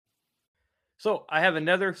So I have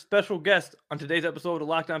another special guest on today's episode of the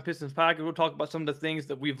Locked On Pistons podcast. We'll talk about some of the things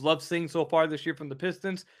that we've loved seeing so far this year from the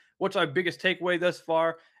Pistons, what's our biggest takeaway thus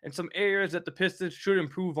far, and some areas that the Pistons should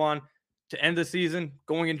improve on to end the season,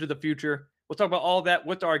 going into the future. We'll talk about all that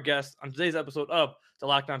with our guest on today's episode of the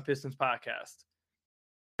Locked On Pistons podcast.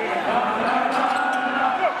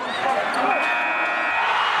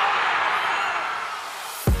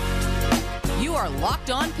 You are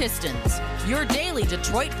Locked On Pistons, your daily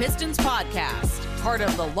Detroit Pistons podcast. Part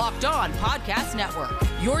of the Locked On Podcast Network,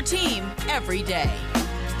 your team every day.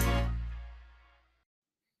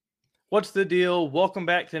 What's the deal? Welcome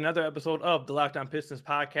back to another episode of the Locked On Pistons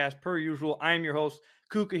podcast. Per usual, I am your host,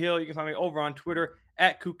 Kuka Hill. You can find me over on Twitter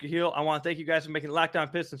at Kuka Hill. I want to thank you guys for making Locked On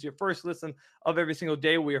Pistons your first listen of every single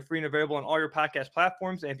day. We are free and available on all your podcast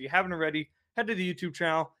platforms. And if you haven't already, head to the YouTube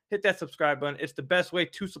channel, hit that subscribe button. It's the best way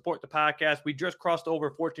to support the podcast. We just crossed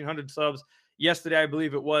over 1,400 subs yesterday, I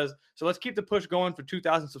believe it was. So let's keep the push going for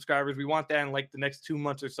 2,000 subscribers. We want that in like the next 2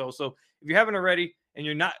 months or so. So if you haven't already and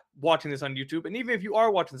you're not watching this on YouTube, and even if you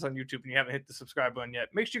are watching this on YouTube and you haven't hit the subscribe button yet,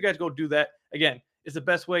 make sure you guys go do that. Again, it's the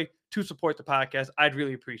best way to support the podcast. I'd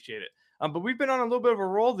really appreciate it. But we've been on a little bit of a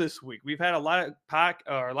roll this week. We've had a lot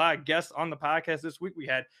of guests on the podcast this week. We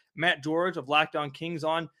had Matt George of Locked On Kings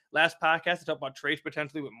on last podcast to talk about trades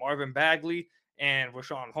potentially with Marvin Bagley and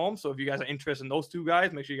Richaun Holmes. So if you guys are interested in those two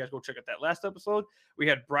guys, make sure you guys go check out that last episode. We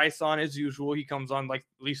had Bryce on as usual. He comes on like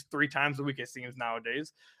at least 3 times a week, it seems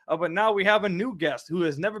nowadays. But now we have a new guest who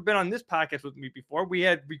has never been on this podcast with me before. We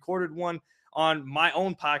had recorded one on my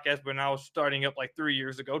own podcast, but now starting up like 2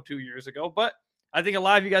 years ago. But I think a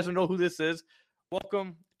lot of you guys will know who this is.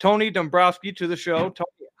 Welcome, Tony Dombrowski, to the show.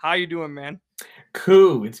 Tony, how you doing, man?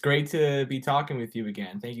 Cool. It's great to be talking with you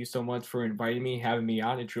again. Thank you so much for inviting me, having me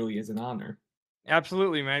on. It truly is an honor.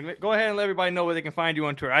 Absolutely, man. Go ahead and let everybody know where they can find you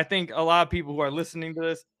on Twitter. I think a lot of people who are listening to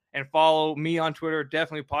this and follow me on Twitter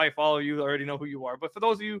definitely probably follow you, already know who you are. But for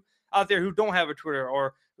those of you out there who don't have a Twitter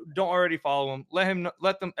or don't already follow him,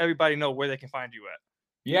 let everybody know where they can find you at.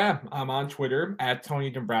 Yeah, I'm on Twitter at Tony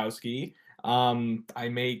Dombrowski. I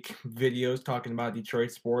make videos talking about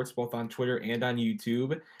Detroit sports, both on Twitter and on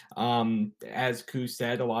YouTube. As Koo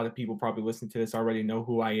said, a lot of people probably listening to this already know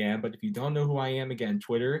who I am, but if you don't know who I am, again,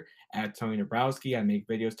 Twitter at Tony Dombrowski. I make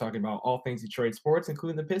videos talking about all things Detroit sports,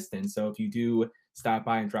 including the Pistons. So if you do stop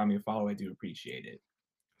by and drop me a follow, I do appreciate it.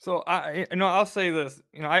 So I'll say this.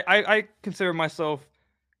 I consider myself,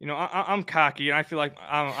 I'm cocky, and I feel like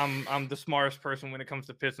I'm the smartest person when it comes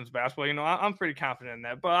to Pistons basketball. I'm pretty confident in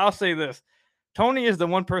that. But I'll say this: Tony is the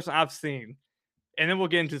one person I've seen, and then we'll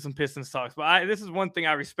get into some Pistons talks. But this is one thing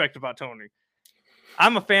I respect about Tony.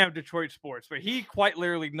 I'm a fan of Detroit sports, but he quite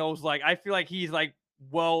literally knows. Like, I feel like he's like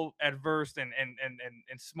well adversed and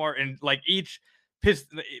smart in like each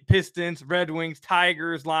Pistons, Red Wings,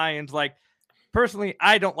 Tigers, Lions. Like, personally,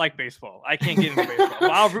 I don't like baseball. I can't get into baseball.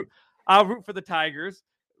 But I'll root for the Tigers.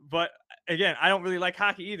 But again, I don't really like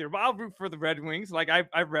hockey either. But I'll root for the Red Wings. Like,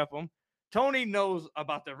 I rep them. Tony knows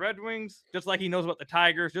about the Red Wings, just like he knows about the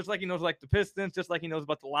Tigers, just like he knows like the Pistons, just like he knows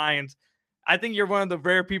about the Lions. I think you're one of the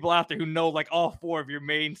rare people out there who know like all 4 of your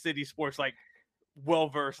main city sports, like well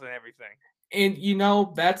versed and everything. And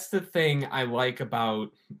that's the thing I like about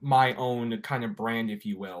my own kind of brand, if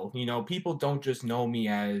you will. People don't just know me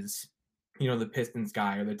as the Pistons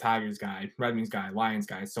guy or the Tigers guy, Red Wings guy, Lions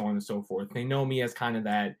guy, so on and so forth. They know me as kind of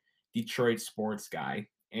that Detroit sports guy.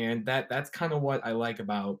 And that's kind of what I like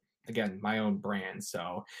about, again, my own brand.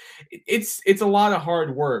 So it's a lot of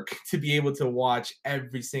hard work to be able to watch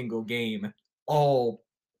every single game all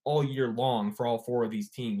year long for all 4 of these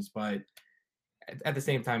teams. But at the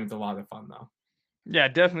same time, it's a lot of fun, though. Yeah,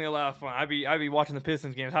 definitely a lot of fun. I'd be watching the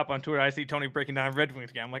Pistons games, hop on Twitter, I see Tony breaking down Red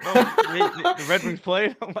Wings game. I'm like, oh, the Red Wings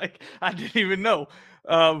played? I'm like, I didn't even know.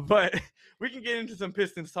 But we can get into some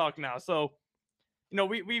Pistons talk now. So,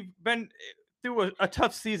 we've been through a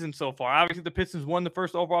tough season so far. Obviously, the Pistons won the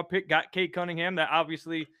first overall pick, got Cade Cunningham. That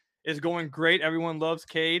obviously is going great. Everyone loves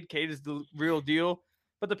Cade. Cade is the real deal.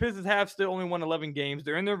 But the Pistons have still only won 11 games.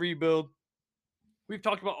 They're in their rebuild. We've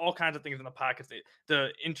talked about all kinds of things in the podcast,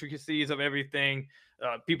 the intricacies of everything,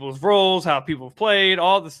 people's roles, how people have played,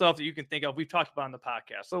 all the stuff that you can think of. We've talked about in the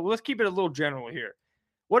podcast. So let's keep it a little general here.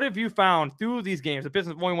 What have you found through these games? The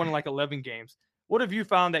Pistons have only won like 11 games. What have you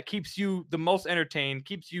found that keeps you the most entertained,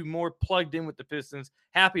 keeps you more plugged in with the Pistons,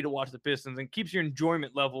 happy to watch the Pistons, and keeps your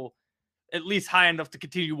enjoyment level at least high enough to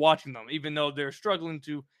continue watching them, even though they're struggling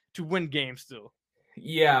to win games still?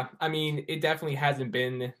 Yeah, I mean, it definitely hasn't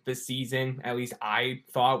been the season, at least I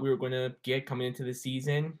thought we were going to get coming into the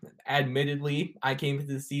season. Admittedly, I came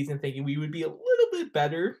into the season thinking we would be a little bit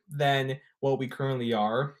better than what we currently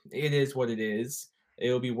are. It is what it is.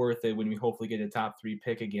 it'll be worth it when we hopefully get a top 3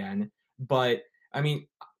 pick again. But I mean,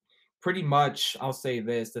 pretty much, I'll say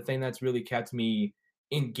this: the thing that's really kept me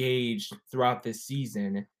engaged throughout this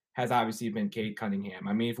season has obviously been Cade Cunningham.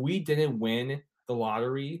 I mean, if we didn't win the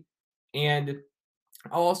lottery, and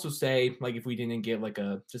I'll also say, like, if we didn't get like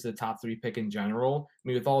just a top 3 pick in general, I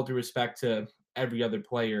mean, with all due respect to every other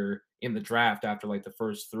player in the draft after like the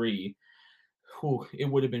first 3, it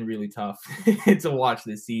would have been really tough to watch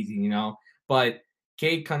this season, you know. But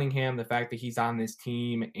Cade Cunningham, the fact that he's on this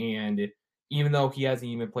team, and even though he hasn't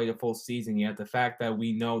even played a full season yet, the fact that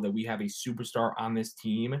we know that we have a superstar on this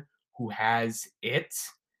team who has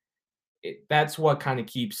that's what kind of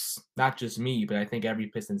keeps not just me, but I think every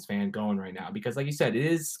Pistons fan going right now. Because like you said, it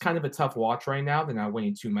is kind of a tough watch right now. They're not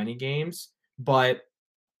winning too many games. But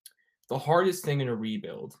the hardest thing in a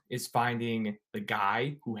rebuild is finding the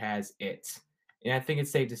guy who has it. And I think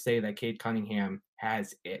it's safe to say that Cade Cunningham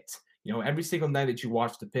has it. You know, every single night that you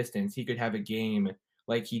watch the Pistons, he could have a game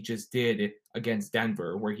like he just did against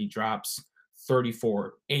Denver, where he drops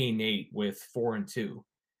 34, 8-8 with 4-2.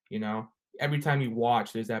 You know, every time you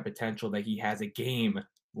watch, there's that potential that he has a game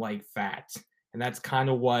like that. And that's kind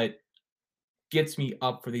of what gets me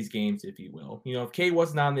up for these games, if you will. You know, if Cade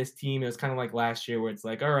wasn't on this team, it was kind of like last year where it's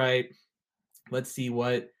like, all right, let's see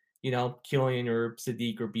what, you know, Killian or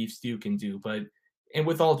Sadiq or Beef Stew can do. But, and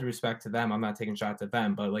with all due respect to them, I'm not taking shots at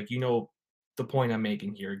them, but like, you know, the point I'm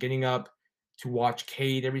making here, getting up to watch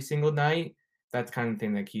Cade every single night, that's kind of the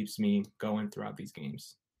thing that keeps me going throughout these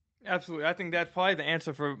games. Absolutely. I think that's probably the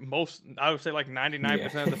answer for most, I would say like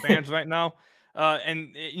 99% of the fans right now.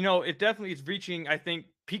 And, you know, it definitely is reaching, I think,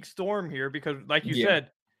 peak storm here because, like you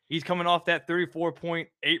said, he's coming off that 34 point,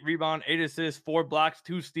 8 rebound, 8 assists, 4 blocks,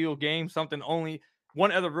 2 steal game, something only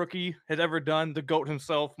one other rookie has ever done. The GOAT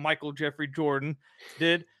himself, Michael Jeffrey Jordan,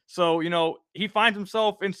 did. So, you know, he finds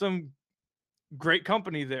himself in some great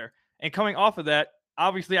company there. And coming off of that,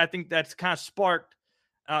 obviously, I think that's kind of sparked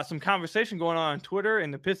some conversation going on Twitter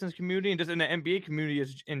and the Pistons community and just in the NBA community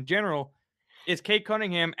in general. Is Cade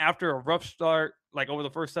Cunningham, after a rough start, like over the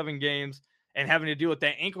first 7 games, and having to deal with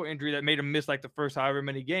that ankle injury that made him miss like the first however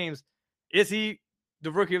many games, is he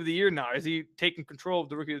the Rookie of the Year now? Is he taking control of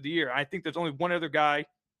the Rookie of the Year? I think there's only one other guy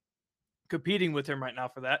competing with him right now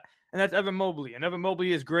for that, and that's Evan Mobley. And Evan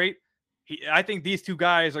Mobley is great. I think these two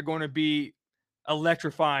guys are going to be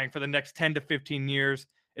electrifying for the next 10 to 15 years.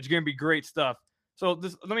 It's going to be great stuff. So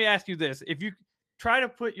let me ask you this. If you try to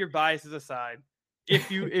put your biases aside, if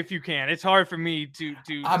you can, it's hard for me to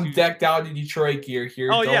I'm decked out in Detroit gear here.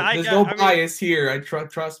 Oh, yeah, there's no bias here.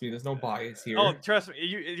 Trust me, there's no bias here. Oh, trust me.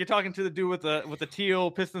 You're talking to the dude with the teal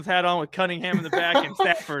Pistons hat on with Cunningham in the back and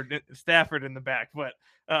Stafford in the back. But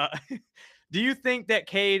do you think that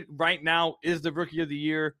Cade right now is the Rookie of the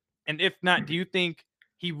Year? And if not, do you think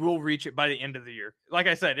he will reach it by the end of the year? Like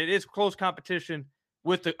I said, it is close competition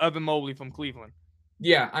with the Evan Mobley from Cleveland.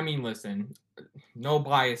 Yeah, I mean, listen, no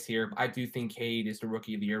bias here. I do think Cade is the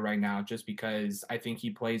Rookie of the Year right now just because I think he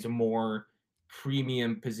plays a more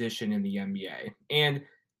premium position in the NBA. And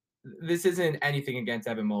this isn't anything against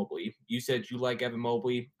Evan Mobley. You said you like Evan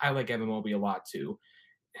Mobley. I like Evan Mobley a lot too.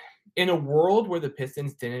 In a world where the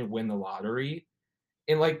Pistons didn't win the lottery,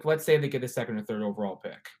 and like, let's say they get the 2nd or 3rd overall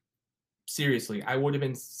pick, seriously, I would have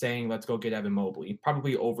been saying, let's go get Evan Mobley,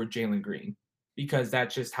 probably over Jalen Green, because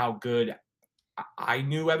that's just how good I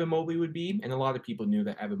knew Evan Mobley would be, and a lot of people knew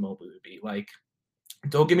that Evan Mobley would be. Like,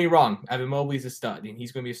 don't get me wrong, Evan Mobley's a stud, and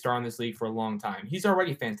he's going to be a star in this league for a long time. He's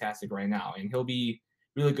already fantastic right now, and he'll be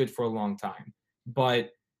really good for a long time.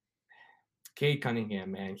 But Cade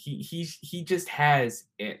Cunningham, man, he just has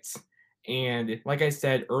it. And like I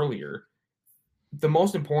said earlier, the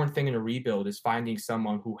most important thing in a rebuild is finding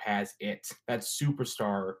someone who has it, that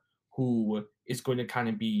superstar who is going to kind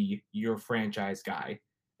of be your franchise guy.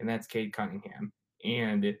 And that's Cade Cunningham.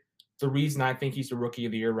 And the reason I think he's the Rookie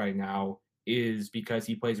of the Year right now is because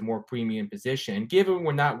he plays a more premium position. Given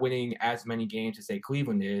we're not winning as many games as, say,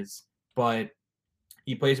 Cleveland is, but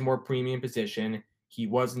he plays a more premium position. He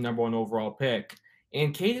was the number 1 overall pick.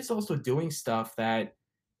 And Cade is also doing stuff that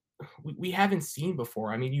we haven't seen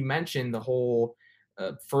before. I mean, you mentioned the whole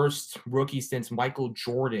first rookie since Michael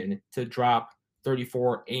Jordan to drop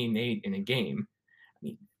 34, 8, and 8 in a game. I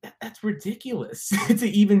mean, that's ridiculous to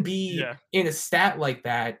even be in a stat like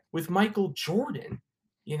that with Michael Jordan.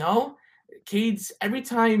 You know, every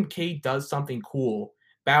time Cade does something cool,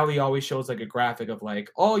 Bally always shows like a graphic of like,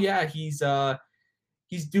 oh yeah, he's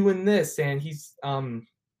doing this, and he's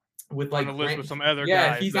with like on a list with some other guys.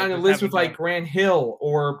 Yeah, he's on a list with like Grant Hill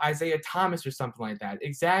or Isaiah Thomas or something like that.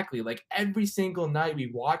 Exactly. Like every single night we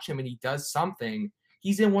watch him and he does something,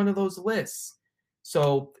 he's in one of those lists.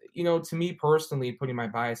 So to me personally, putting my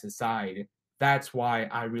bias aside, that's why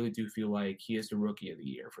I really do feel like he is the rookie of the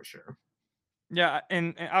year for sure. Yeah,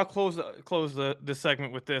 and I'll close the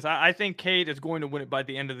segment with this. I think Cade is going to win it by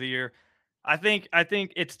the end of the year. I think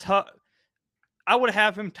it's tough. I would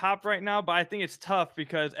have him top right now, but I think it's tough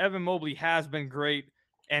because Evan Mobley has been great,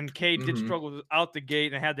 and Cade did Mhm. struggle out the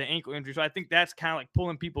gate and had the ankle injury. So I think that's kind of like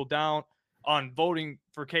pulling people down on voting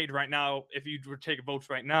for Cade right now. If you were to take votes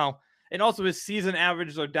right now, and also his season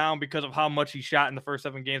averages are down because of how much he shot in the first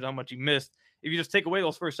 7 games, how much he missed. If you just take away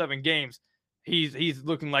those first 7 games, he's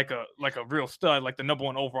looking like a real stud, like the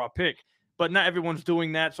 #1 overall pick. But not everyone's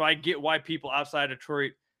doing that, so I get why people outside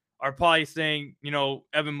Detroit are probably saying,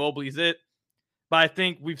 Evan Mobley's it. But I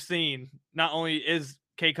think we've seen not only is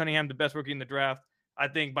Cade Cunningham the best rookie in the draft, I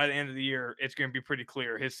think by the end of the year, it's going to be pretty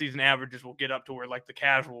clear. His season averages will get up to where like the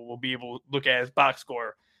casual will be able to look at his box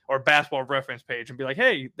score or basketball reference page and be like,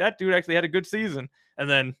 hey, that dude actually had a good season. And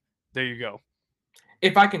then there you go.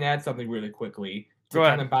 If I can add something really quickly to Go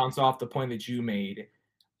kind ahead. of bounce off the point that you made,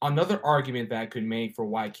 another argument that I could make for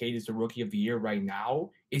why Cade is the rookie of the year right now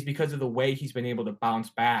is because of the way he's been able to bounce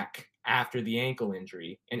back after the ankle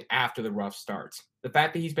injury and after the rough starts. The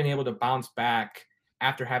fact that he's been able to bounce back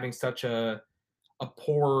after having such a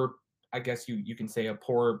poor, I guess you can say a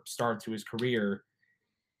poor start to his career,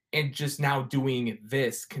 and just now doing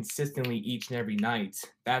this consistently each and every night,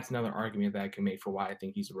 that's another argument that I can make for why I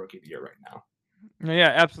think he's a rookie of the year right now.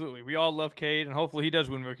 Yeah, absolutely. We all love Cade, and hopefully he does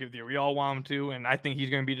win Rookie of the Year. We all want him to, and I think he's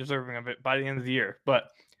going to be deserving of it by the end of the year. But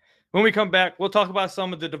when we come back, we'll talk about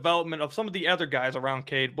some of the development of some of the other guys around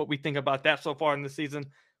Cade, what we think about that so far in the season.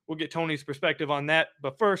 We'll get Tony's perspective on that.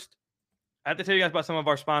 But first, I have to tell you guys about some of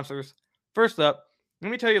our sponsors. First up, let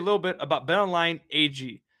me tell you a little bit about BetOnline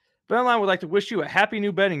AG. BetOnline would like to wish you a happy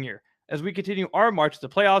new betting year as we continue our march to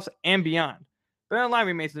the playoffs and beyond. BetOnline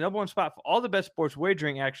remains the #1 spot for all the best sports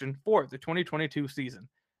wagering action for the 2022 season.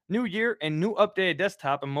 New year and new updated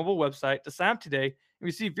desktop and mobile website to sign up today and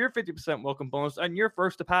receive your 50% welcome bonus on your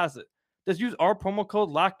first deposit. Just use our promo code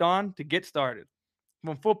LOCKEDON to get started.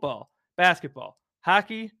 From football, basketball,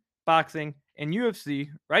 hockey, boxing, and UFC,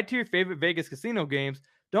 right to your favorite Vegas casino games,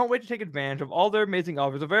 don't wait to take advantage of all their amazing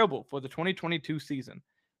offers available for the 2022 season.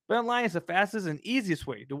 BetOnline is the fastest and easiest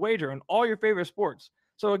way to wager on all your favorite sports.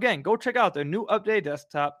 So again, go check out their new updated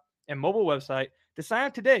desktop and mobile website to sign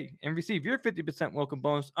up today and receive your 50% welcome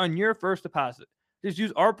bonus on your first deposit. Just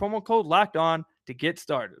use our promo code LOCKEDON to get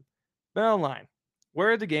started. BetOnline,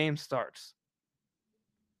 where the game starts.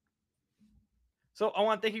 So I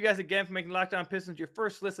want to thank you guys again for making Locked On Pistons your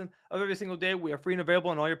first listen of every single day. We are free and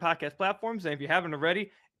available on all your podcast platforms. And if you haven't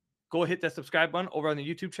already, go hit that subscribe button over on the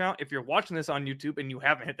YouTube channel. If you're watching this on YouTube and you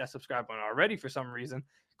haven't hit that subscribe button already for some reason,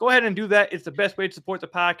 go ahead and do that. It's the best way to support the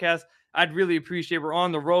podcast. I'd really appreciate it. We're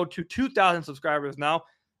on the road to 2,000 subscribers now.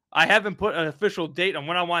 I haven't put an official date on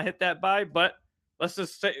when I want to hit that by, but let's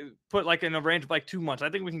just say, put like in a range of like 2 months. I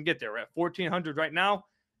think we can get there. We're at 1,400 right now.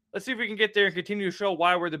 Let's see if we can get there and continue to show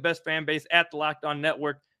why we're the best fan base at the Locked On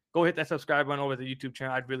Network. Go hit that subscribe button over the YouTube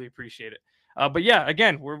channel. I'd really appreciate it. But yeah,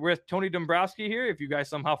 again, we're with Tony Dombrowski here. If you guys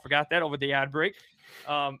somehow forgot that over the ad break.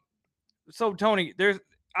 So Tony, there's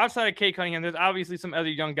outside of Cade Cunningham, there's obviously some other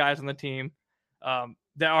young guys on the team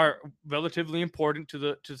that are relatively important to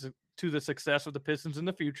the success of the Pistons in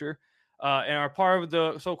the future, and are part of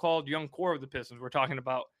the so-called young core of the Pistons. We're talking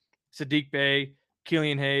about Saddiq Bey,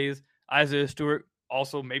 Killian Hayes, Isaiah Stewart,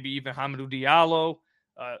 also maybe even Hamidou Diallo.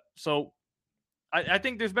 So I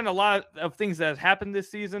think there's been a lot of things that have happened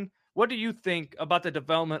this season. What do you think about the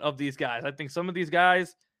development of these guys? I think some of these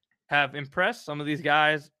guys have impressed. Some of these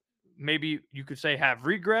guys, maybe you could say, have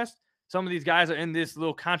regressed. Some of these guys are in this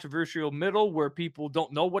little controversial middle where people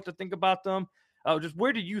don't know what to think about them. Just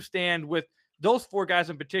where do you stand with those 4 guys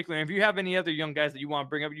in particular? And if you have any other young guys that you want to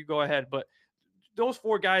bring up, you go ahead. But those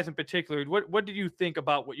 4 guys in particular, what did you think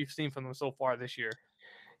about what you've seen from them so far this year?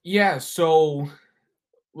 Yeah, so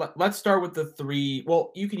let's start with the 3.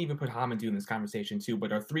 Well, you can even put Hamidou in this conversation too,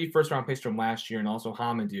 but our 3 first-round picks from last year and also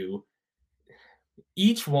Hamidou,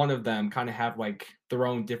 each one of them kind of have like their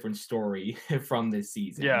own different story from this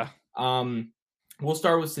season. Yeah. We'll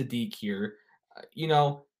start with Saddiq here.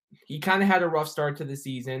 He kind of had a rough start to the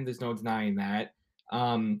season. There's no denying that.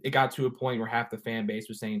 It got to a point where half the fan base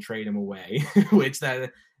was saying trade him away, which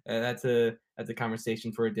that's a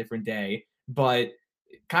conversation for a different day. But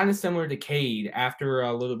kind of similar to Cade, after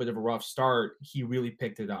a little bit of a rough start, he really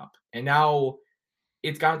picked it up. And now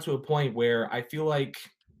it's gotten to a point where I feel like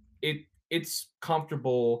it's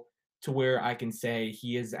comfortable to where I can say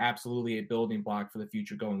he is absolutely a building block for the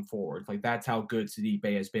future going forward. Like, that's how good Saddiq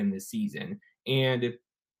Bey has been this season. And,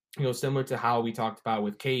 similar to how we talked about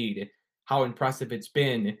with Cade, how impressive it's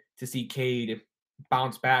been to see Cade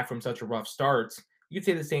bounce back from such a rough start. You could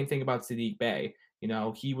say the same thing about Saddiq Bey.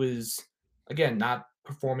 He was, again, not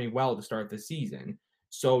performing well to start the season.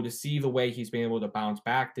 So to see the way he's been able to bounce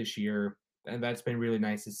back this year, and that's been really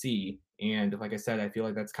nice to see. And like I said, I feel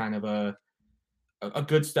like that's kind of a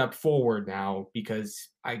good step forward now, because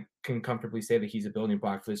I can comfortably say that he's a building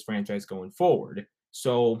block for this franchise going forward.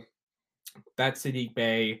 So that's Saddiq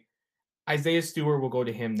Bey. Isaiah Stewart will go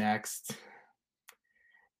to him next.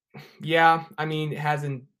 Yeah, I mean, it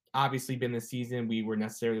hasn't obviously been the season we were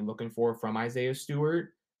necessarily looking for from Isaiah Stewart.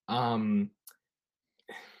 The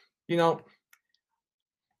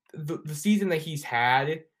season that he's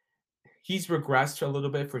had, he's regressed a little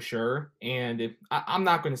bit for sure. And I'm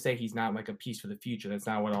not going to say he's not like a piece for the future. That's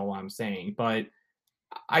not what all I'm saying. But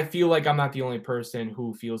I feel like I'm not the only person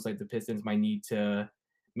who feels like the Pistons might need to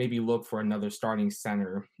maybe look for another starting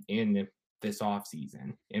center in this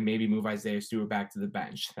offseason and maybe move Isaiah Stewart back to the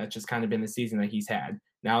bench. That's just kind of been the season that he's had.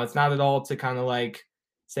 Now, it's not at all to kind of like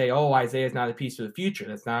say, oh, Isaiah's not a piece for the future.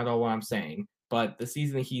 That's not at all what I'm saying. But the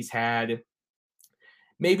season that he's had,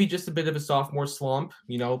 maybe just a bit of a sophomore slump,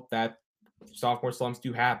 that sophomore slumps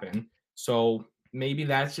do happen. So maybe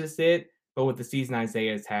that's just it. But with the season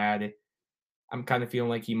Isaiah's had, I'm kind of feeling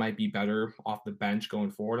like he might be better off the bench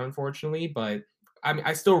going forward, unfortunately. But I mean,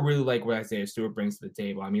 I still really like what Isaiah Stewart brings to the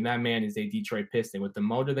table. I mean, that man is a Detroit Piston with the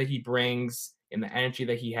motor that he brings and the energy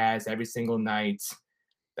that he has every single night.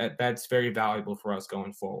 That's very valuable for us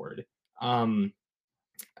going forward.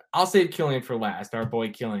 I'll save Killian for last. Our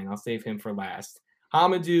boy Killian, I'll save him for last.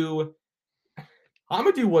 Hamidou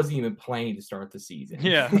wasn't even playing to start the season.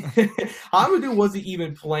 Yeah. Hamidou wasn't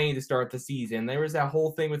even playing to start the season. There was that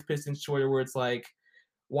whole thing with Pistons Twitter where it's like,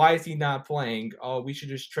 why is he not playing? Oh, we should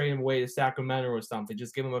just trade him away to Sacramento or something.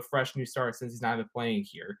 Just give him a fresh new start since he's not even playing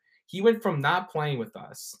here. He went from not playing with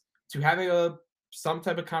us to having some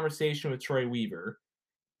type of conversation with Troy Weaver.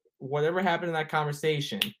 Whatever happened in that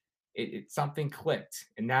conversation, it something clicked.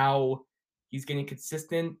 And now he's getting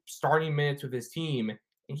consistent starting minutes with his team.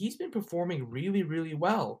 And he's been performing really, really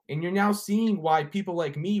well. And you're now seeing why people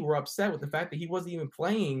like me were upset with the fact that he wasn't even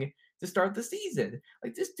playing to start the season.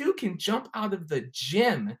 Like, this dude can jump out of the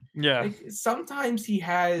gym. Yeah. Like, sometimes he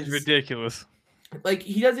has... It's ridiculous. Like,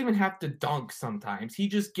 he doesn't even have to dunk sometimes. He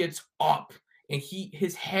just gets up and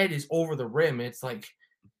his head is over the rim. And it's like,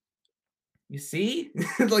 you see?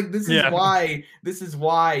 Like, this is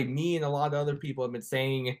why me and a lot of other people have been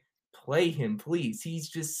saying, play him, please. He's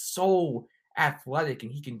just so athletic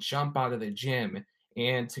and he can jump out of the gym.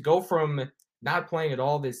 And to go from not playing at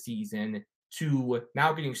all this season to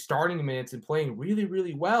now getting starting minutes and playing really,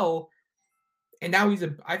 really well, and now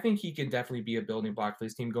I think he can definitely be a building block for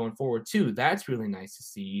this team going forward too. That's really nice to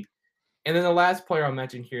see. And then the last player I'll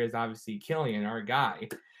mention here is obviously Killian, our guy.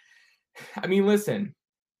 I mean, listen,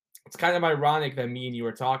 it's kind of ironic that me and you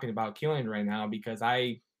are talking about Killian right now, because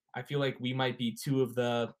I feel like we might be two of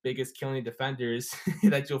the biggest Killian defenders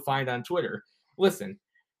that you'll find on Twitter. Listen,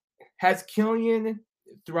 has Killian,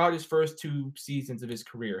 throughout his first 2 seasons of his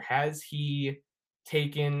career, has he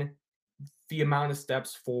taken the amount of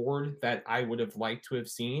steps forward that I would have liked to have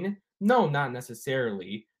seen? No, not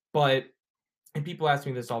necessarily. But, and people ask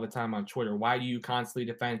me this all the time on Twitter, why do you constantly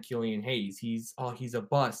defend Killian Hayes? He's a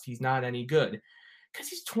bust. He's not any good. Because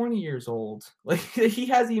he's 20 years old. Like, he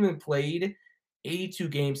hasn't even played 82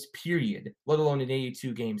 games, period, let alone an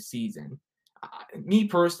 82-game season. Me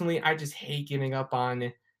personally, I just hate giving up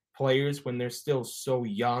on players when they're still so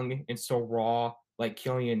young and so raw like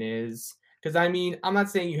Killian is. Because, I mean, I'm not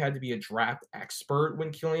saying you had to be a draft expert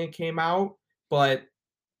when Killian came out, but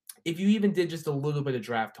if you even did just a little bit of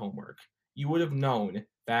draft homework, you would have known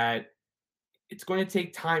that it's going to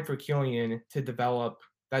take time for Killian to develop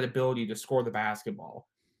that ability to score the basketball.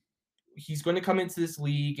 He's going to come into this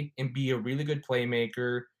league and be a really good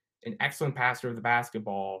playmaker, an excellent passer of the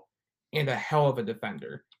basketball, and a hell of a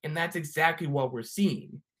defender. And that's exactly what we're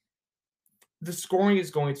seeing. The scoring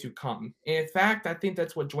is going to come. And in fact, I think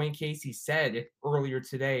that's what Dwayne Casey said earlier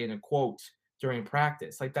today in a quote during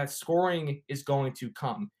practice. Like, that scoring is going to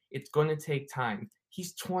come. It's going to take time.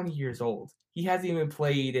 He's 20 years old. He hasn't even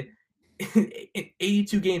played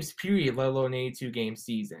 82 games, period, let alone an 82-game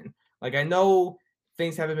season. Like, I know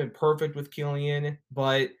things haven't been perfect with Killian,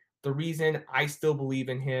 but the reason I still believe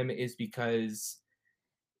in him is because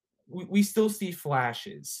we still see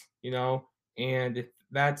flashes, and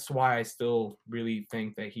that's why I still really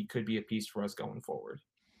think that he could be a piece for us going forward.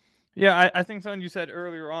 Yeah, I think something you said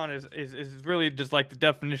earlier on is really just like the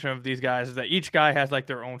definition of these guys, is that each guy has like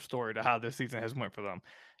their own story to how this season has went for them.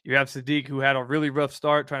 You have Saddiq, who had a really rough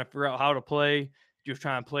start trying to figure out how to play. just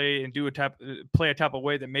trying to play and play a type of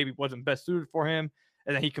way that maybe wasn't best suited for him.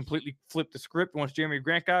 And then he completely flipped the script once Jeremy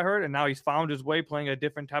Grant got hurt, and now he's found his way playing a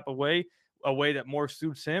different type of way, a way that more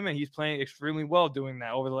suits him, and he's playing extremely well doing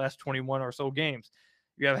that over the last 21 or so games.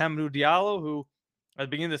 You have Hamidou Diallo, who at the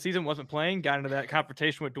beginning of the season wasn't playing, got into that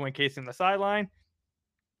confrontation with Dwayne Casey on the sideline.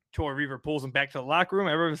 Troy Reaver pulls him back to the locker room.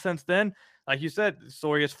 Ever since then, like you said, the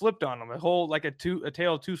story has flipped on him. A whole like a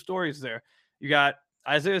tale of two stories there. You got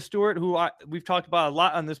Isaiah Stewart, who we've talked about a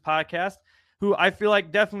lot on this podcast, who I feel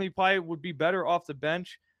like definitely probably would be better off the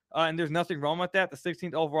bench. And there's nothing wrong with that. The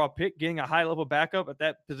 16th overall pick, getting a high-level backup at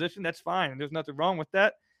that position, that's fine. And there's nothing wrong with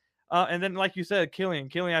that. And then, like you said, Killian,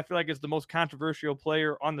 I feel like is the most controversial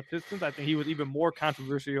player on the Pistons. I think he was even more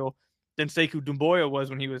controversial than Sekou Doumbouya was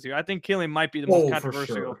when he was here. I think Killian might be the most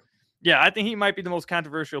controversial. For sure. Yeah, I think he might be the most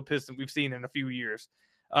controversial Piston we've seen in a few years.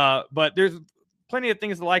 But there's plenty of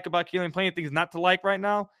things to like about Killian, plenty of things not to like right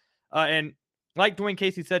now. And like Dwayne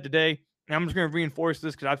Casey said today, and I'm just going to reinforce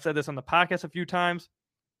this because I've said this on the podcast a few times.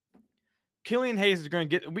 Killian Hayes is going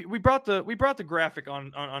to get. We brought the graphic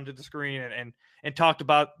onto the screen and talked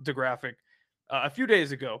about the graphic a few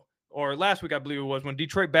days ago or last week, I believe it was, when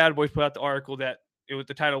Detroit Bad Boys put out the article that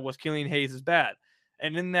the title was Killian Hayes is bad,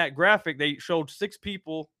 and in that graphic they showed six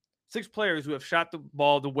players who have shot the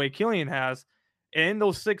ball the way Killian has, and in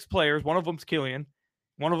those six players, one of them's Killian.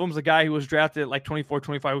 One of them's a guy who was drafted at like 24,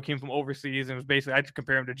 25, who came from overseas, and was basically, I just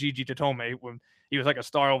compare him to Gigi Tatome when he was like a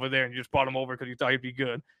star over there, and you just brought him over because you thought he'd be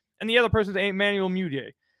good. And the other person is Emmanuel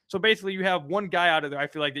Mudiay. So basically, you have one guy out of there, I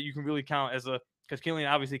feel like, that you can really count as because Killian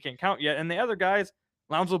obviously can't count yet. And the other guys,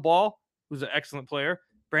 Lonzo Ball, who's an excellent player,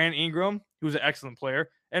 Brandon Ingram, who's an excellent player,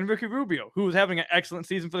 and Ricky Rubio, who was having an excellent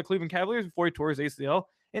season for the Cleveland Cavaliers before he tore his ACL,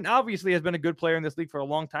 and obviously has been a good player in this league for a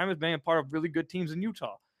long time, has been a part of really good teams in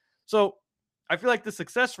Utah. So I feel like the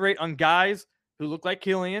success rate on guys who look like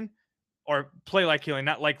Killian or play like Killian,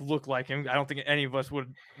 not like look like him. I don't think any of us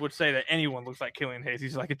would say that anyone looks like Killian Hayes.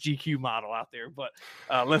 He's like a GQ model out there, but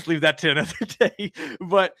let's leave that to another day.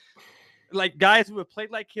 But like guys who have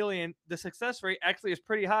played like Killian, the success rate actually is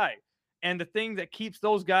pretty high. And the thing that keeps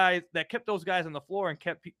those guys, that kept those guys on the floor and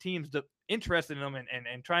kept teams interested in them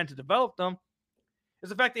and trying to develop them, is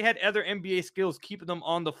the fact they had other NBA skills keeping them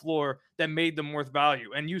on the floor that made them worth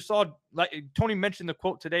value. And you saw, like Tony mentioned the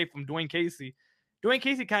quote today from Dwayne Casey. Dwayne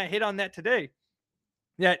Casey kind of hit on that today,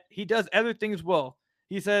 that he does other things well.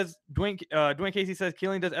 He says, Dwayne Casey says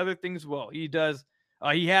Killian does other things well. He does,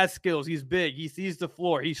 he has skills. He's big. He sees the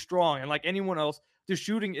floor. He's strong. And like anyone else, the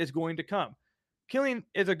shooting is going to come. Killian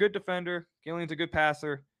is a good defender. Killian's a good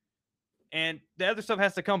passer. And the other stuff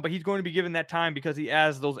has to come, but he's going to be given that time because he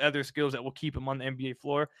has those other skills that will keep him on the NBA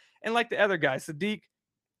floor. And like the other guys, Sadiq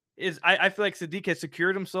is, I feel like Sadiq has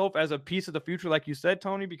secured himself as a piece of the future, like you said,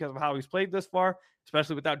 Tony, because of how he's played this far,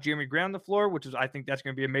 especially without Jeremy Grant on the floor, which is, I think that's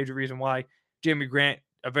going to be a major reason why Jeremy Grant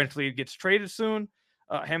eventually gets traded soon.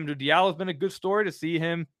 Hamidou Diallo has been a good story to see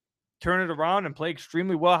him turn it around and play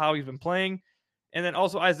extremely well how he's been playing. And then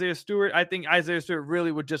also Isaiah Stewart. I think Isaiah Stewart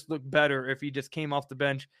really would just look better if he just came off the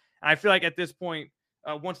bench. I feel like at this point,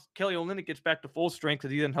 once Kelly Olynyk gets back to full strength,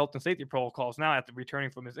 because he's in health and safety protocols now after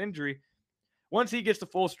returning from his injury, once he gets to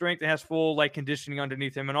full strength and has full like conditioning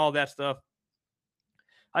underneath him and all that stuff,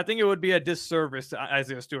 I think it would be a disservice to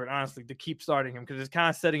Isaiah Stewart, honestly, to keep starting him because it's kind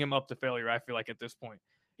of setting him up to failure. I feel like at this point,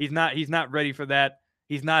 he's not ready for that.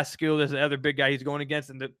 He's not skilled as the other big guy he's going against,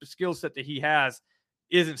 and the skill set that he has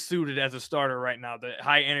isn't suited as a starter right now. The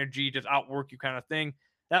high energy, just outwork you kind of thing.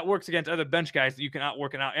 That works against other bench guys that you can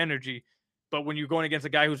outwork and out energy. But when you're going against a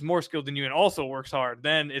guy who's more skilled than you and also works hard,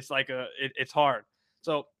 then it's like it's hard.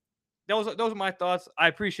 So those are my thoughts. I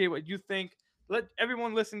appreciate what you think. Let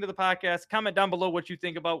everyone listening to the podcast comment down below what you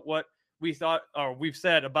think about what we thought or we've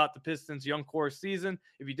said about the Pistons' young core season.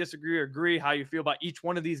 If you disagree or agree, how you feel about each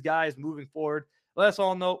one of these guys moving forward. Let us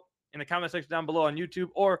all know in the comment section down below on YouTube,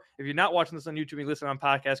 or if you're not watching this on YouTube and listen on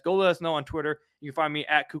podcast, go let us know on Twitter. You can find me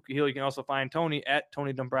at Kuka Hill. You can also find Tony at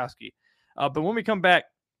Tony Dombrowski. But when we come back,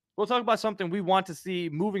 we'll talk about something we want to see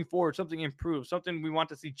moving forward, something improve, something we want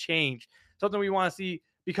to see change, something we want to see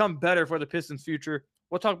become better for the Pistons' future.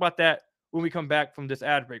 We'll talk about that when we come back from this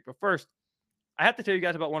ad break. But first, I have to tell you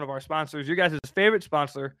guys about one of our sponsors, your guys' favorite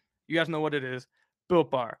sponsor. You guys know what it is,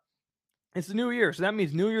 Built Bar. It's the new year, so that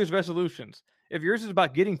means New Year's resolutions. If yours is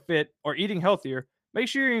about getting fit or eating healthier, make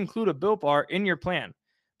sure you include a Built Bar in your plan.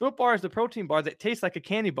 Built Bar is the protein bar that tastes like a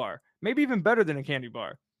candy bar, maybe even better than a candy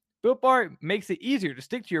bar. Built Bar makes it easier to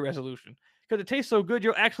stick to your resolution because it tastes so good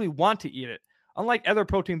you'll actually want to eat it. Unlike other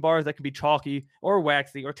protein bars that can be chalky or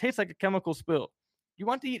waxy or taste like a chemical spill. You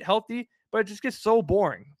want to eat healthy, but it just gets so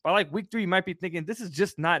boring. By like week 3, you might be thinking, this is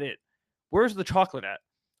just not it. Where's the chocolate at?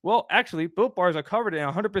 Well, actually, Built Bars are covered in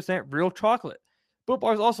 100% real chocolate. Built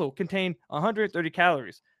Bars also contain 130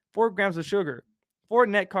 calories, 4 grams of sugar, 4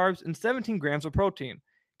 net carbs, and 17 grams of protein.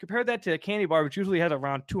 Compare that to a candy bar, which usually has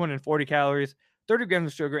around 240 calories, 30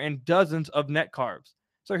 grams of sugar, and dozens of net carbs.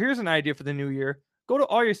 So here's an idea for the new year. Go to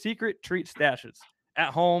all your secret treat stashes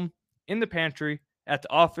at home, in the pantry, at the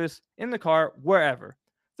office, in the car, wherever.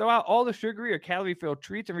 Throw out all the sugary or calorie filled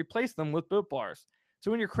treats and replace them with Built Bars. So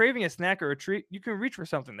when you're craving a snack or a treat, you can reach for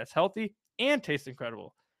something that's healthy and tastes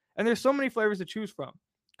incredible. And there's so many flavors to choose from: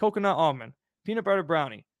 coconut almond, peanut butter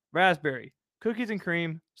brownie, raspberry, cookies and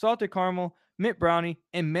cream, salted caramel, mint brownie,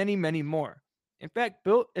 and many, many more. In fact,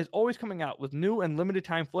 Built is always coming out with new and limited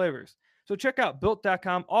time flavors. So check out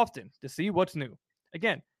built.com often to see what's new.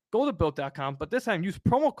 Again, go to built.com, but this time use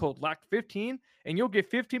promo code LOCKED15 and you'll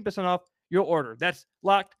get 15% off your order. That's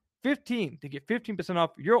LOCKED15 to get 15%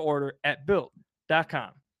 off your order at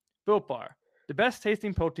built.com. Built Bar, the best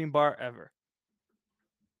tasting protein bar ever.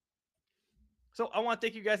 So I want to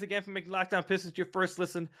thank you guys again for making Locked On Pistons your first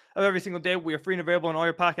listen of every single day. We are free and available on all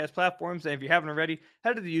your podcast platforms. And if you haven't already,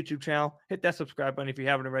 head to the YouTube channel, hit that subscribe button if you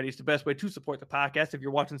haven't already. It's the best way to support the podcast. If you're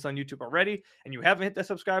watching this on YouTube already and you haven't hit that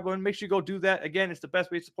subscribe button, make sure you go do that. Again, it's the best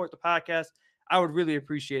way to support the podcast. I would really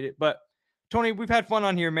appreciate it. But Tony, we've had fun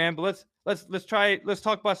on here, man. But let's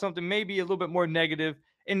talk about something maybe a little bit more negative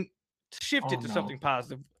and shift it to something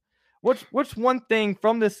positive. What's one thing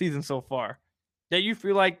from this season so far that you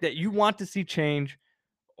feel like that you want to see change,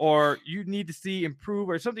 or you need to see improve,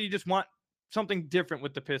 or something you just want something different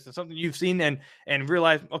with the Pistons, something you've seen and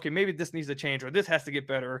realize, okay, maybe this needs to change, or this has to get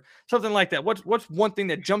better, or something like that? What's one thing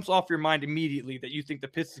that jumps off your mind immediately that you think the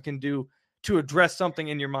Pistons can do to address something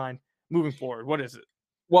in your mind moving forward? What is it?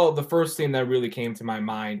 Well, the first thing that really came to my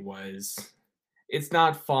mind was it's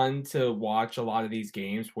not fun to watch a lot of these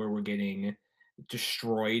games where we're getting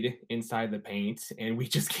destroyed inside the paint and we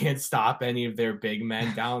just can't stop any of their big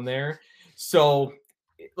men down there. So,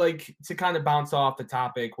 like, to kind of bounce off the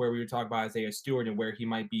topic where we were talking about Isaiah Stewart and where he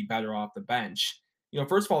might be better off the bench.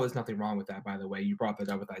 First of all, there's nothing wrong with that, by the way. You brought that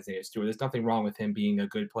up with Isaiah Stewart. There's nothing wrong with him being a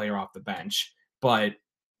good player off the bench. But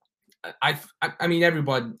I mean,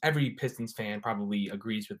 every Pistons fan probably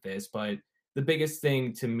agrees with this, but the biggest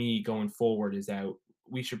thing to me going forward is that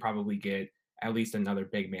we should probably get at least another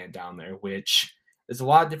big man down there, which there's a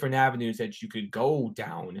lot of different avenues that you could go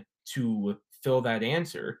down to fill that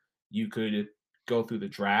answer. You could go through the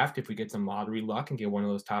draft if we get some lottery luck and get one of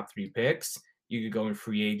those top 3 picks. You could go in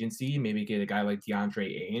free agency, maybe get a guy like DeAndre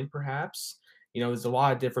Ayton, perhaps. There's a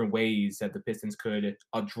lot of different ways that the Pistons could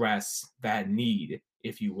address that need,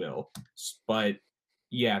 if you will. But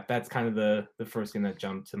yeah, that's kind of the first thing that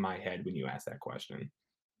jumped to my head when you asked that question.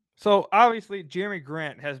 So obviously, Jerami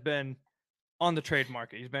Grant has been on the trade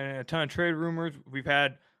market. He's been in a ton of trade rumors. We've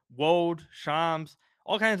had Woj, Shams,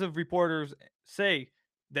 all kinds of reporters say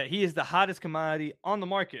that he is the hottest commodity on the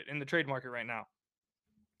market, in the trade market right now.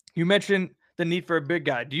 You mentioned the need for a big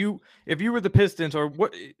guy. If you were the Pistons, or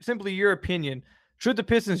what, simply your opinion, should the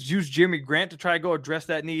Pistons use Jerami Grant to try to go address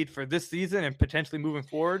that need for this season and potentially moving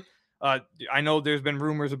forward? I know there's been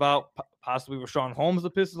rumors about possibly Richaun Holmes the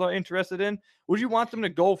Pistons are interested in. Would you want them to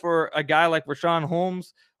go for a guy like Richaun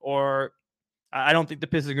Holmes? Or I don't think the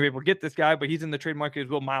Pistons are going to be able to get this guy, but he's in the trade market as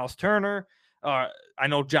well. Miles Turner. I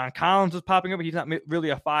know John Collins is popping up. He's not really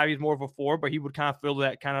a 5. He's more of a 4, but he would kind of fill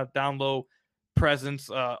that kind of down low presence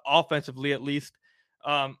offensively, at least.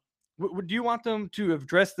 Do you want them to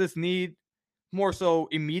address this need more so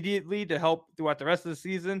immediately to help throughout the rest of the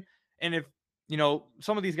season? And if,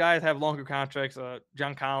 some of these guys have longer contracts,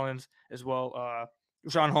 John Collins as well.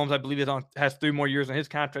 Richaun Holmes, I believe, has 3 more years on his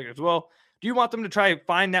contract as well. Do you want them to try and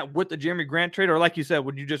find that with the Jerami Grant trade? Or like you said,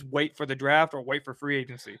 would you just wait for the draft or wait for free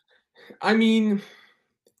agency? I mean,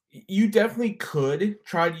 you definitely could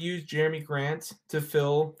try to use Jerami Grant to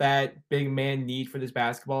fill that big man need for this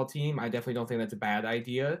basketball team. I definitely don't think that's a bad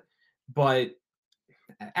idea. But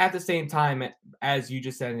at the same time, as you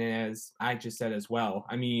just said and as I just said as well,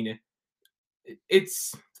 I mean,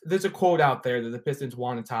 there's a quote out there that the Pistons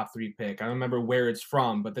want a top 3 pick. I don't remember where it's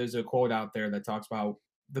from, but there's a quote out there that talks about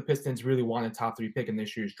the Pistons really want a top 3 pick in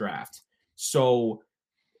this year's draft. So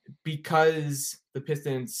because the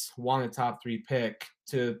Pistons want a top 3 pick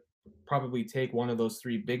to probably take one of those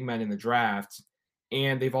 3 big men in the draft,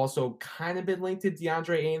 and they've also kind of been linked to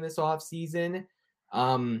DeAndre Ayton this offseason,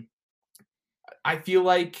 I feel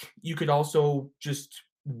like you could also just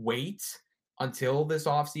wait until this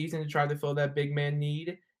offseason to try to fill that big man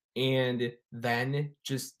need, and then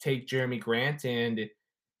just take Jerami Grant, and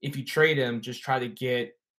if you trade him, just try to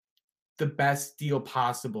get the best deal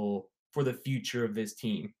possible for the future of this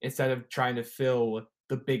team instead of trying to fill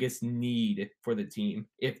the biggest need for the team,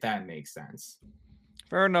 if that makes sense.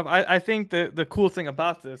 Fair enough. I think the cool thing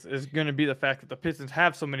about this is going to be the fact that the Pistons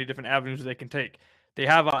have so many different avenues they can take. They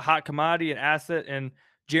have a hot commodity, an asset, and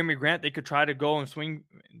Jeremy Grant. They could try to go and swing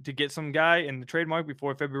to get some guy in the trade market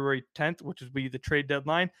before February 10th, which would be the trade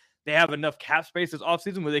deadline. They have enough cap space this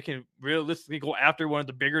offseason where they can realistically go after one of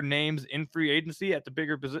the bigger names in free agency at the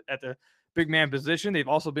big man position. They've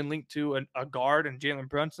also been linked to a guard and Jalen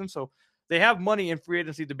Brunson. So they have money in free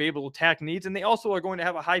agency to be able to attack needs, and they also are going to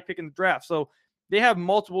have a high pick in the draft. So they have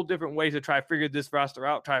multiple different ways to try to figure this roster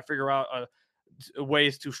out, try to figure out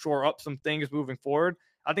ways to shore up some things moving forward.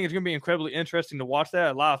 I think it's going to be incredibly interesting to watch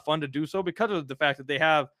that. A lot of fun to do so because of the fact that they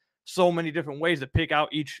have so many different ways to pick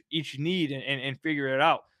out each need and figure it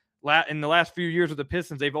out. In the last few years with the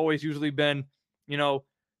Pistons, they've always usually been,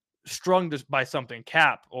 strung just by something,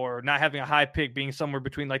 cap, or not having a high pick, being somewhere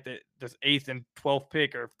between like the 8th and 12th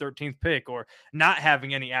pick or 13th pick, or not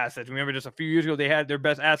having any assets. Remember, just a few years ago, they had their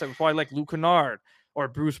best asset was probably like Luke Kennard or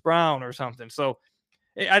Bruce Brown or something. So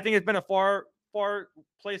I think it's been a far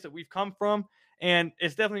place that we've come from, and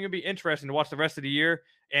it's definitely going to be interesting to watch the rest of the year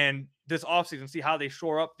and this offseason, see how they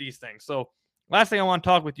shore up these things. So last thing I want to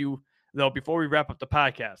talk with you, though, before we wrap up the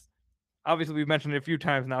podcast, obviously we've mentioned it a few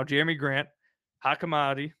times now, Jeremy Grant, hot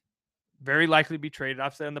commodity, very likely to be traded.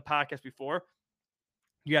 I've said in the podcast before,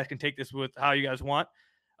 you guys can take this with how you guys want.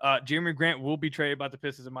 Jeremy Grant will be traded by the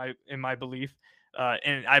Pistons in my belief.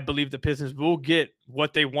 And I believe the Pistons will get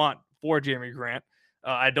what they want for Jeremy Grant.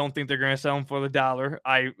 I don't think they're going to sell him for the dollar.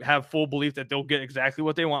 I have full belief that they'll get exactly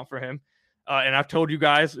what they want for him. And I've told you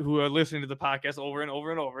guys who are listening to the podcast over and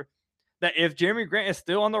over and over that if Jeremy Grant is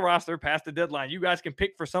still on the roster past the deadline, you guys can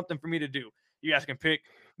pick for something for me to do. You guys can pick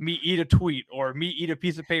me eat a tweet or me eat a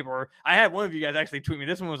piece of paper. Or I had one of you guys actually tweet me.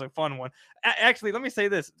 This one was a fun one. Actually, let me say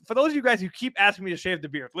this. For those of you guys who keep asking me to shave the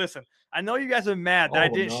beard, listen, I know you guys are mad that I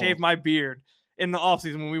didn't shave my beard in the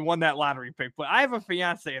offseason when we won that lottery pick, but I have a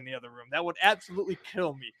fiance in the other room that would absolutely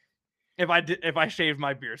kill me if I shaved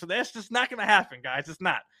my beard. So that's just not going to happen, guys. It's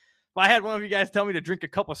not. If I had one of you guys tell me to drink a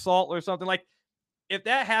cup of salt or something, like if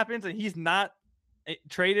that happens and he's not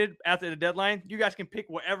traded after the deadline, you guys can pick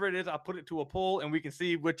whatever it is. I'll put it to a poll and we can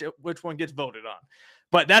see which one gets voted on.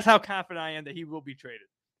 But that's how confident I am that he will be traded.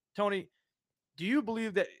 Tony, do you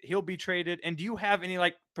believe that he'll be traded? And do you have any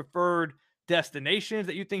like preferred destinations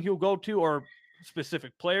that you think he'll go to, or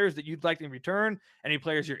specific players that you'd like in return? Any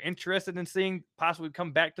players you're interested in seeing possibly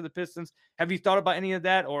come back to the Pistons? Have you thought about any of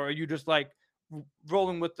that, or are you just like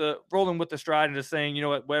rolling with the stride and just saying, you know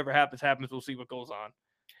what, whatever happens, we'll see what goes on?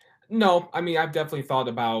 No, I mean, I've definitely thought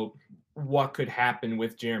about what could happen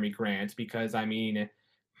with Jeremy Grant because, I mean,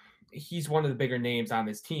 he's one of the bigger names on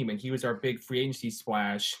this team, and he was our big free agency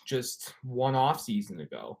splash just one off season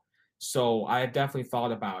ago. So I've definitely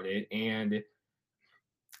thought about it, and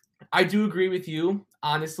I do agree with you.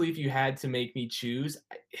 Honestly, if you had to make me choose,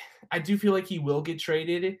 I do feel like he will get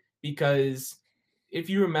traded because if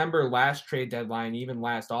you remember last trade deadline, even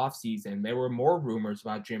last offseason, there were more rumors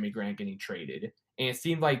about Jeremy Grant getting traded. And it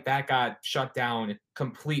seemed like that got shut down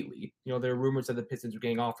completely. You know, there were rumors that the Pistons were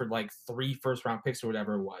getting offered like 3 first-round picks or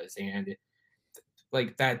whatever it was. And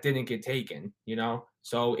like that didn't get taken, you know?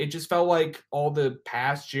 So it just felt like all the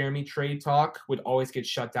past Jeremy trade talk would always get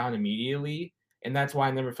shut down immediately. And that's why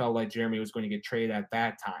I never felt like Jeremy was going to get traded at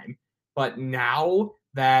that time. But now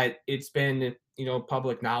that it's been, you know,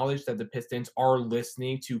 public knowledge that the Pistons are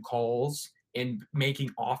listening to calls and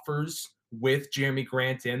making offers with Jeremy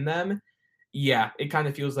Grant in them, yeah, it kind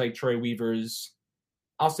of feels like Troy Weaver's,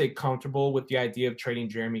 I'll say, comfortable with the idea of trading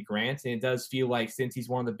Jeremy Grant. And it does feel like since he's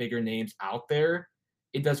one of the bigger names out there,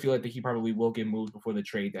 it does feel like that he probably will get moved before the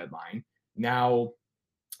trade deadline. Now,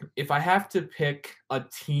 if I have to pick a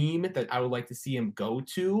team that I would like to see him go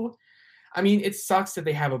to, I mean, it sucks that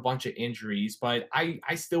they have a bunch of injuries, but I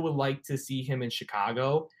still would like to see him in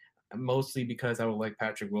Chicago, mostly because I would like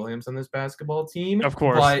Patrick Williams on this basketball team. Of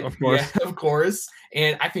course. Yeah, of course.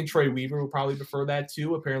 And I think Troy Weaver would probably prefer that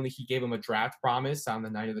too. Apparently, he gave him a draft promise on the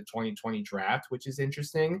night of the 2020 draft, which is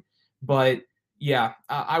interesting. But yeah,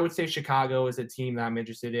 I would say Chicago is a team that I'm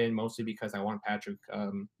interested in, mostly because I want Patrick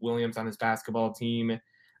Williams on this basketball team.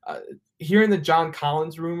 Hearing the John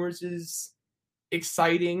Collins rumors is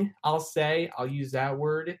exciting, I'll use that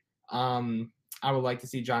word. I would like to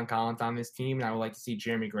see John Collins on this team, and I would like to see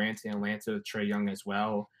Jeremy Grant in Atlanta with Trae Young as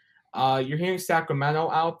well. You're hearing Sacramento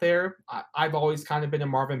out there. I've always kind of been a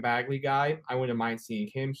Marvin Bagley guy. I wouldn't mind seeing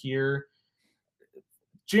him here.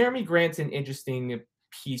 Jeremy Grant's an interesting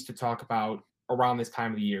piece to talk about around this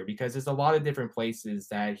time of the year because there's a lot of different places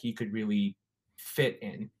that he could really fit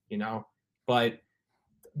in, you know? But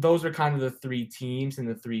those are kind of the 3 teams and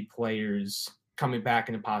the 3 players coming back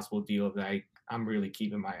in a possible deal that I'm really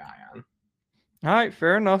keeping my eye on. All right,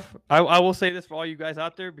 fair enough. I will say this for all you guys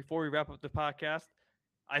out there before we wrap up the podcast.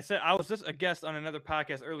 I said I was just a guest on another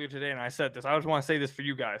podcast earlier today, and I said this. I just want to say this for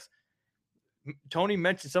you guys. Tony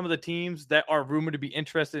mentioned some of the teams that are rumored to be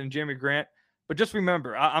interested in Jeremy Grant, but just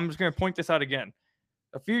remember, I'm just going to point this out again.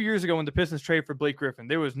 A few years ago when the Pistons traded for Blake Griffin,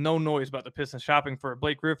 there was no noise about the Pistons shopping for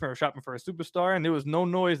Blake Griffin or shopping for a superstar, and there was no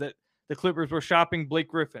noise that the Clippers were shopping Blake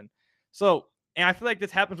Griffin. So, and I feel like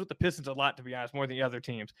this happens with the Pistons a lot, to be honest, more than the other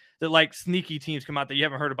teams. That like sneaky teams come out that you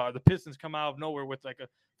haven't heard about. The Pistons come out of nowhere with like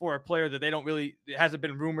for a player that they don't really, it hasn't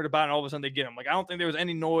been rumored about, and all of a sudden they get him. Like I don't think there was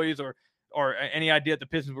any noise or any idea that the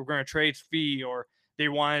Pistons were going to trade Fee or they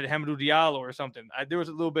wanted Hamidou Diallo or something. There was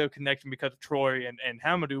a little bit of connection because of Troy and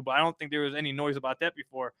Hamidou, but I don't think there was any noise about that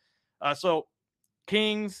before. So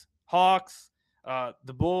Kings, Hawks,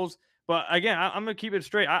 the Bulls. But again, I'm going to keep it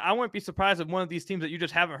straight. I wouldn't be surprised if one of these teams that you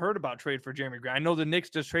just haven't heard about trade for Jeremy Grant. I know the Knicks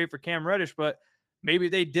just traded for Cam Reddish, but maybe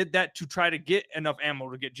they did that to try to get enough ammo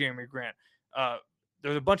to get Jeremy Grant.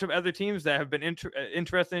 There's a bunch of other teams that have been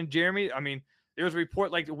interested in Jeremy. I mean, there was a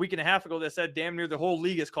report like a week and a half ago that said damn near the whole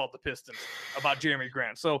league is called the Pistons about Jeremy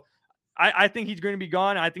Grant. So I think he's going to be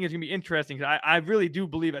gone. I think it's going to be interesting. I really do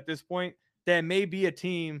believe at this point that may be a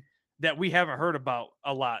team that we haven't heard about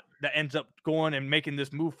a lot that ends up going and making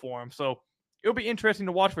this move for him. So it'll be interesting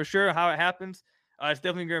to watch for sure how it happens. It's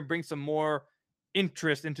definitely going to bring some more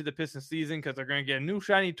interest into the Pistons season because they're going to get a new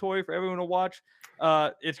shiny toy for everyone to watch.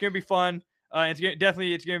 It's going to be fun. It's going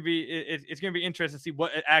to be interesting to see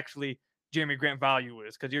what actually Jeremy Grant value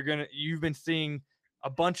is, because you've been seeing a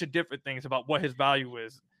bunch of different things about what his value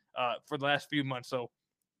is for the last few months. So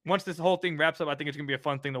once this whole thing wraps up, I think it's going to be a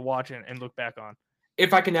fun thing to watch and look back on.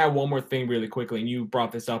 If I can add one more thing really quickly, and you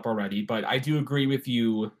brought this up already, but I do agree with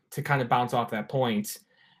you to kind of bounce off that point.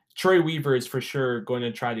 Troy Weaver is for sure going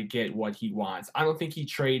to try to get what he wants. I don't think he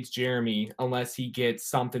trades Jeremy unless he gets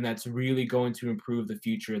something that's really going to improve the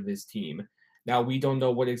future of this team. Now, we don't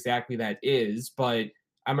know what exactly that is, but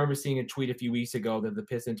I remember seeing a tweet a few weeks ago that the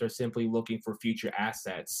Pistons are simply looking for future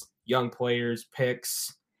assets, young players,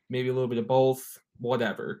 picks, maybe a little bit of both,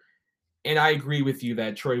 whatever. And I agree with you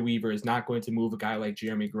that Troy Weaver is not going to move a guy like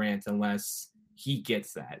Jeremy Grant unless he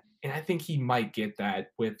gets that. And I think he might get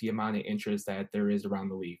that with the amount of interest that there is around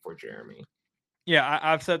the league for Jeremy. Yeah,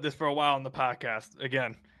 I've said this for a while on the podcast.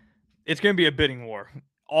 Again, it's going to be a bidding war.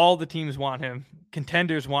 All the teams want him.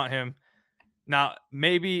 Contenders want him. Now,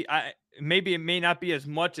 maybe it may not be as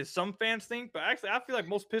much as some fans think, but actually I feel like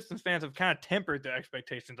most Pistons fans have kind of tempered their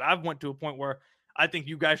expectations. I've went to a point where I think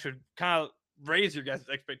you guys should kind of raise your guys'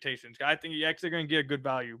 expectations. I think you're actually going to get a good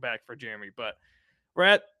value back for Jeremy, but we're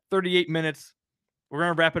at 38 minutes. We're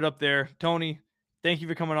going to wrap it up there. Tony, thank you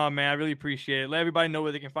for coming on, man. I really appreciate it. Let everybody know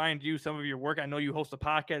where they can find you, some of your work. I know you host a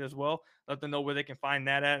podcast as well. Let them know where they can find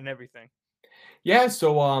that at and everything. Yeah,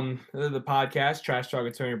 so the podcast, Trash Talk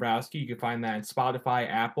with Tony Dabrowski, you can find that on Spotify,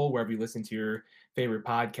 Apple, wherever you listen to your favorite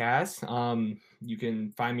podcasts. You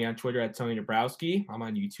can find me on Twitter at Tony Dabrowski. I'm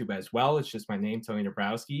on YouTube as well. It's just my name, Tony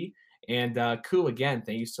Dabrowski. And cool, again,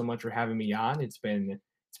 thank you so much for having me on. It's been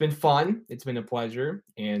fun. It's been a pleasure.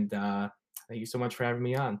 And thank you so much for having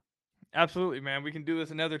me on. Absolutely, man. We can do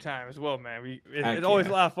this another time as well, man. It's always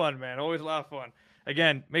a lot of fun, man. Always a lot of fun.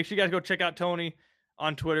 Again, make sure you guys go check out Tony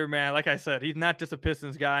on Twitter, man. Like I said, he's not just a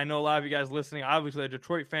Pistons guy. I know a lot of you guys listening, obviously a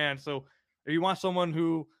Detroit fan. So if you want someone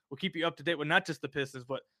who will keep you up to date with not just the Pistons,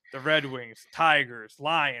 but the Red Wings, Tigers,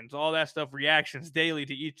 Lions, all that stuff, reactions daily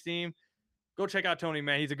to each team, go check out Tony,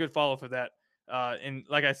 man. He's a good follow for that. And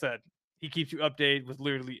like I said, he keeps you updated with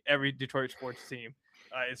literally every Detroit sports team.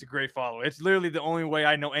 It's a great follow. It's literally the only way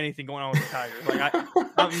I know anything going on with the Tigers. Like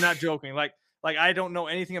I'm not joking. Like I don't know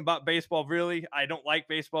anything about baseball, really. I don't like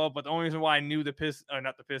baseball, but the only reason why I knew the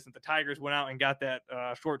Tigers went out and got that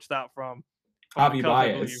shortstop from Javi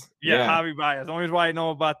Baez. Yeah, Javi Baez. The only reason why I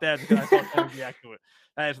know about that is because I saw Tony react to it.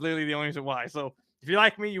 That's literally the only reason why. So if you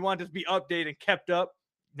like me, you want to just be updated and kept up,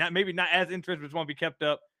 maybe not as interested, but just want to be kept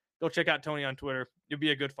up, go check out Tony on Twitter. You'll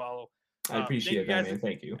be a good follow. I appreciate that, man.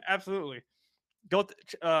 Thank you. Absolutely.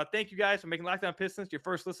 Thank you guys for making Locked On Pistons your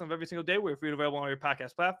first listen of every single day. We're free and available on your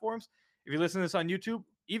podcast platforms. If you're listening to this on YouTube,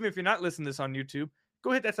 even if you're not listening to this on YouTube,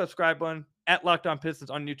 go hit that subscribe button at Locked On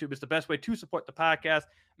Pistons on YouTube. It's the best way to support the podcast.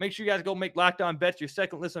 Make sure you guys go make Locked On Bets your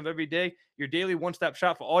second listen of every day, your daily one-stop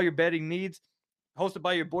shop for all your betting needs. Hosted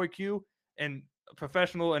by your boy Q and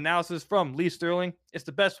professional analysis from Lee Sterling. It's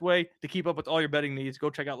the best way to keep up with all your betting needs. Go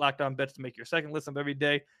check out Locked On Bets to make your second listen of every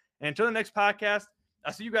day. And until the next podcast,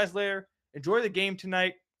 I'll see you guys later. Enjoy the game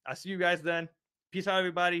tonight. I'll see you guys then. Peace out,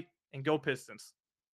 everybody, and go Pistons.